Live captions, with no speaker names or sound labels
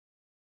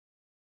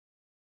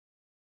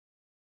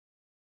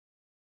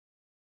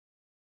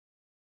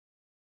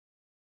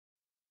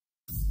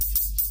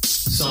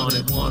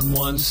Sonnet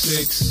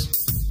 116.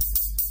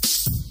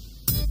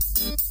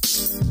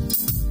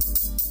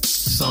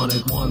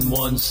 Sonnet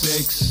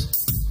 116.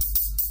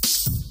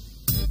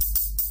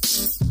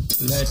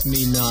 Let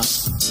me not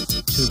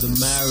to the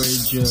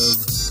marriage of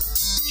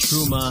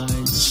true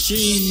minds.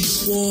 She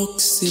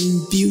walks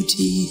in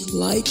beauty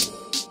like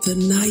the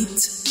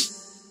night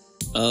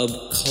of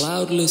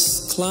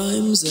cloudless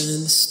climes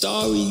and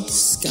starry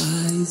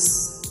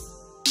skies,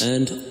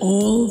 and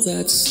all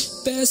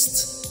that's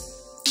best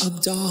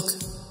of dark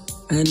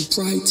and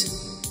bright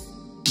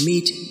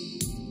meet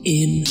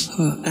in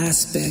her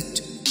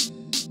aspect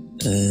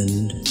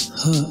and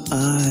her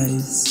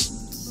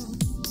eyes,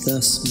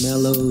 thus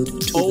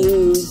mellowed to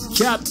Oh,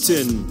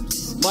 Captain!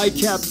 My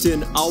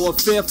captain, our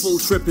fearful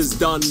trip is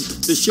done.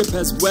 The ship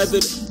has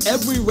weathered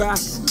every rack.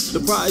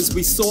 The prize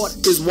we sought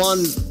is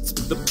won.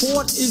 The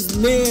port is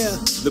near.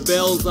 The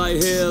bells I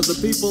hear, the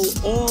people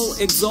all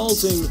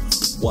exulting,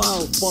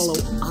 while follow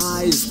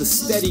eyes the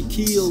steady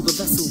keel, the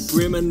vessel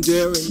grim and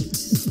daring.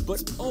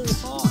 But oh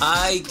heart,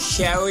 I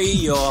carry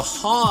your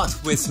heart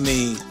with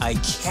me. I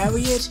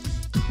carry it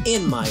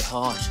in my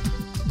heart.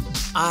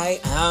 I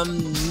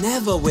am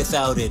never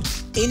without it.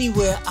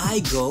 Anywhere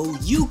I go,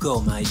 you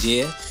go, my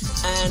dear.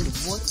 And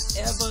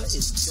whatever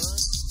is done,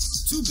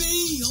 to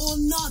be or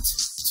not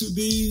to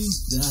be,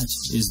 that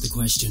is the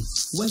question.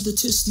 Whether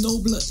 'tis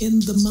nobler in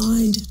the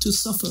mind to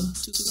suffer.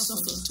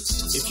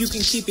 if you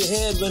can keep your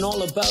head when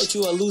all about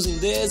you are losing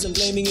theirs and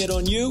blaming it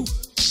on you,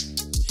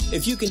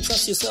 if you can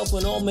trust yourself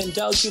when all men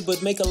doubt you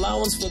but make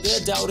allowance for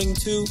their doubting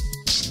too,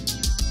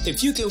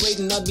 if you can wait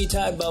and not be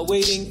tired by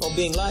waiting, or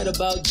being lied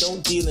about,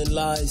 don't deal in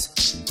lies,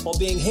 or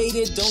being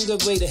hated, don't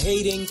give way to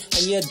hating,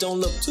 and yet don't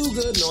look too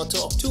good nor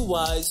talk too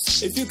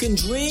wise. If you can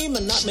dream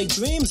and not make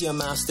dreams your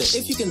master,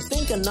 if you can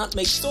think and not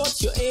make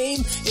thoughts your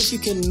aim, if you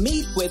can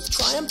meet with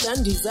triumph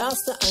and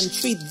disaster and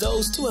treat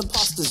those two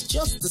impostors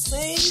just the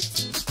same.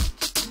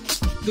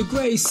 The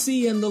gray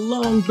sea and the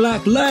long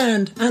black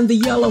land, and the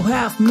yellow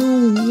half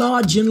moon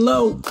large and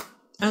low,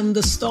 and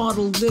the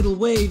startled little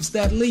waves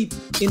that leap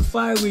in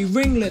fiery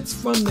ringlets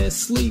from their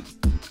sleep,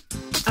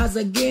 as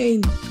I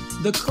gain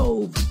the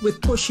cove with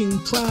pushing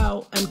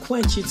prow and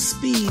quench its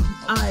speed,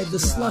 I the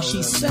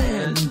slushy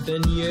sand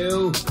Than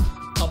you,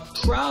 a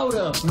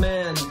prouder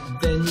man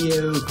than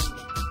you.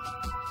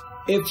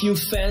 If you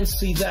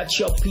fancy that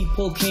your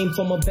people came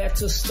from a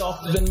better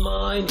stock than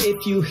mine,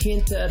 if you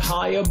hint at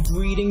higher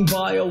breeding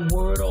by a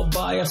word or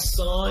by a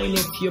sign,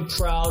 if you're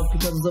proud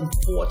because of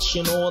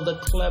fortune or the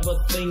clever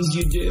things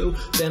you do,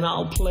 then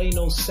I'll play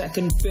no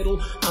second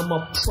fiddle. I'm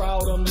a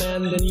prouder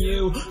man than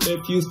you.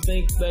 If you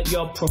think that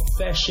your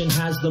profession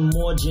has the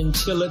more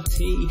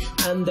gentility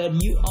and that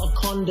you are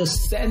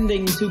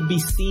condescending to be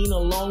seen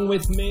along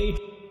with me,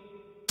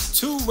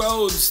 two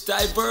roads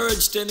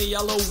diverged in a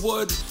yellow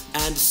wood,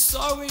 and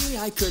sorry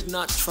I could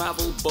not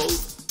travel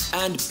both.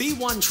 And be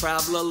one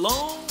traveler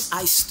long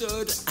I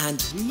stood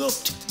and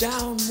looked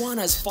down one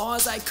as far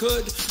as I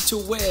could to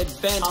where it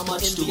bent. How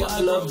much do I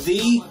love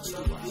thee?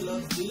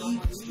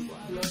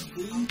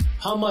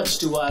 How much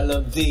do I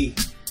love thee?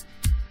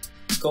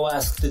 Go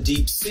ask the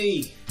deep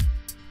sea.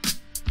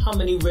 How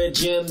many red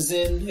gems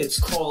in its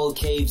coral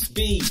caves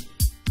be?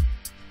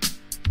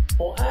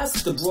 Or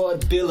ask the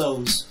broad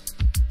billows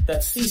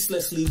that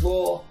ceaselessly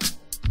roar,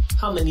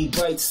 how many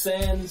bright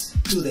sands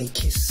do they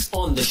kiss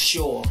on the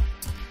shore?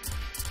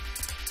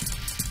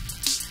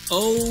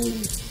 oh,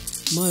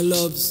 my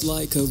love's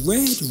like a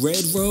red,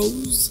 red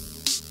rose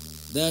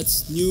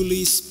that's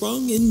newly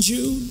sprung in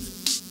June.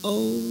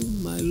 Oh,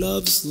 my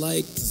love's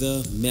like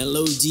the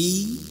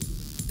melody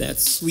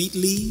that's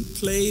sweetly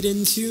played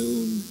in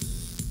tune.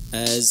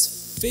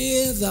 As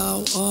fair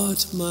thou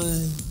art,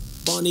 my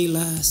bonny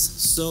lass,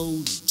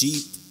 so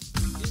deep.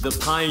 The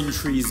pine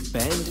trees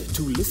bend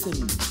to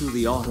listen to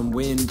the autumn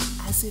wind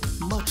as it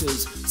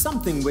mutters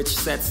something which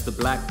sets the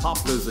black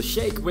poplars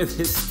ashake with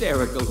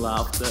hysterical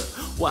laughter,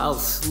 while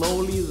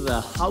slowly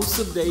the house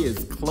of day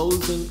is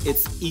closing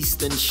its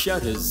eastern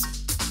shutters.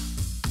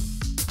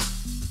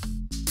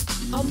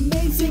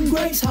 Amazing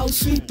grace, how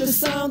sweet the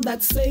sound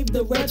that saved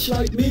a wretch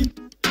like me.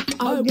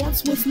 I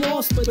once was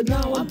lost, but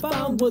now I'm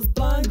found, was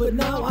blind, but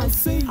now I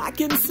see. I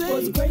can see.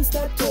 'Twas grace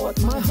that taught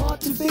my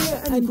heart to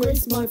fear, and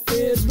grace my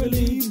fears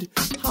relieved.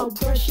 How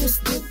precious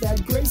did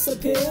that grace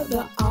appear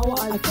the hour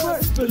I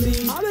first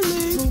believed. I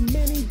believe through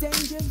many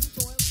dangers.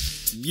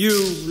 You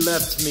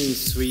left me,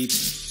 sweet,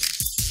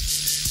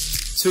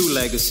 two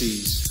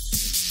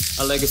legacies.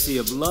 A legacy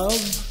of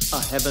love a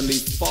heavenly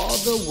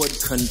Father would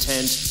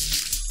content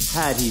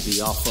had he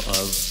the offer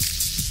of.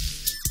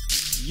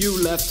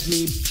 You left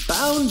me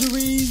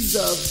boundaries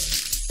of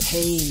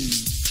pain,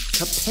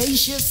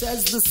 capacious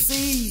as the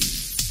sea.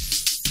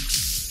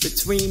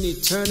 Between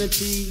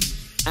eternity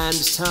and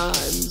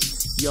time,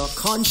 your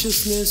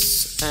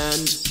consciousness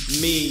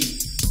and me.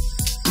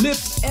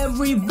 Lift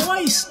every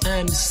voice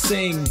and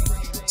sing,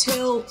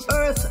 till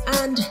earth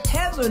and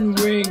heaven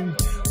ring.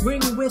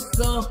 Ring with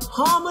the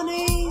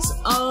harmonies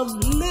of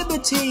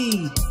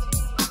liberty.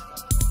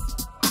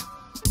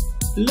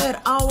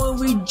 Let our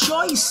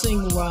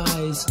rejoicing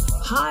rise,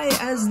 high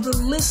as the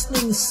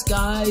listening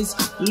skies.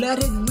 Let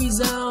it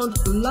resound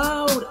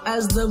loud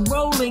as the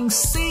rolling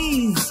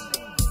seas.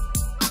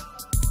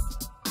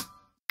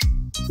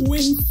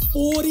 When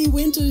 40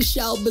 winters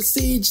shall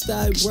besiege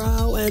thy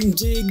brow and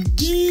dig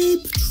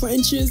deep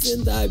trenches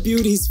in thy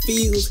beauty's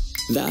field,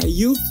 thy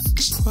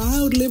youth's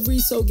proud livery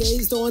so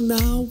gazed on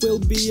now will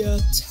be a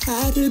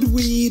tattered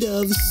weed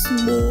of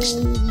small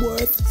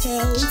worth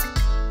held.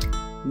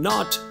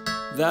 Not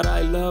that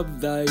I love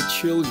thy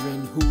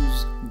children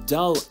whose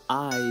dull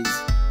eyes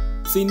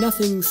see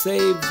nothing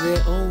save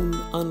their own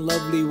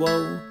unlovely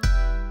woe,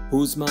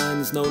 whose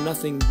minds know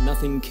nothing,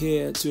 nothing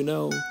care to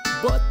know,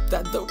 but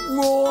that the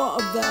roar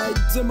of thy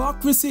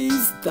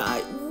democracies,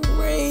 thy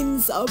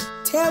reigns of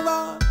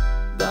terror,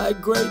 thy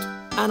great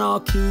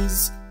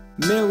anarchies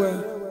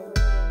mirror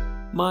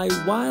my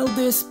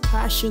wildest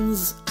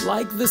passions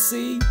like the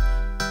sea,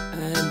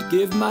 and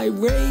give my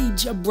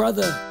rage a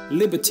brother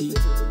liberty.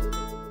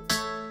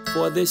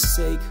 For this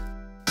sake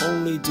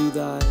only do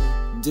thy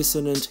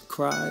dissonant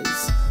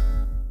cries.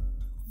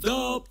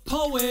 The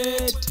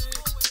poet,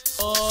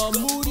 a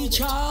moody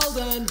child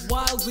and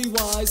wildly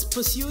wise,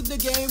 pursued the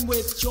game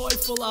with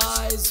joyful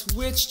eyes,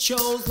 which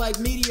chose like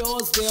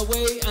meteors their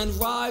way and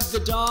rived the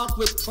dark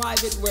with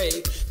private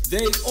ray.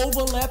 They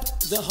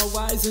overleapt the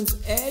horizon's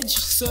edge,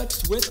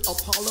 searched with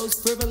Apollo's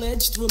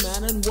privilege through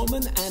man and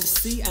woman and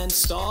sea and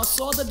star,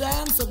 saw the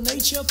dance of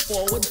nature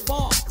forward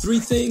far. 3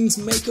 things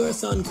make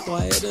earth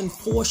unquiet, and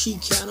 4 she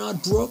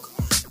cannot brook.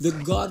 The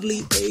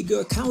godly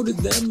Agur counted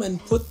them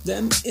and put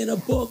them in a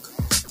book.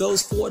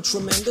 Those 4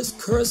 tremendous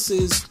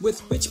curses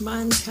with which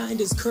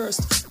mankind is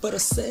cursed, but a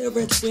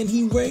servant when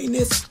he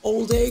reigneth,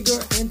 old Agur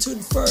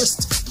entered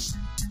first.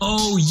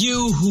 Oh,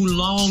 you who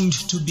longed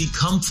to be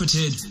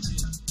comforted,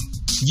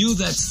 you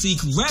that seek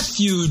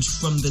refuge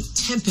from the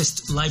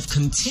tempest life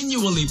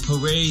continually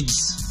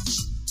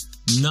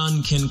parades,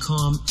 none can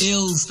calm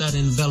ills that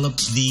envelop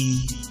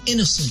thee,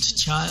 innocent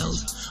child.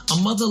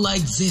 A mother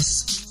like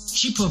this,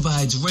 she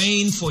provides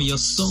rain for your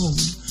soul,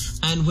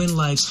 and when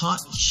life's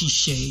hot, she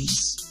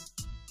shades.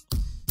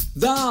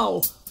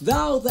 Thou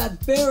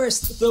that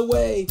bearest the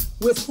way,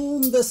 with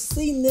whom the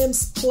sea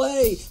nymphs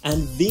play,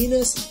 and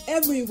Venus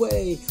every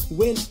way,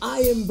 when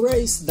I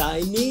embrace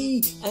thy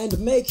knee, and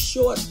make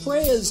short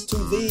prayers to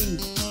thee,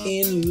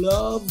 in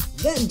love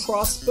then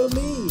prosper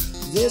me.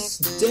 This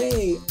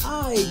day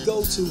I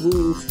go to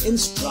woo,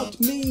 instruct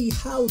me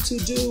how to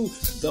do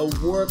the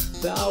work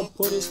thou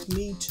puttest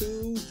me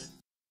to.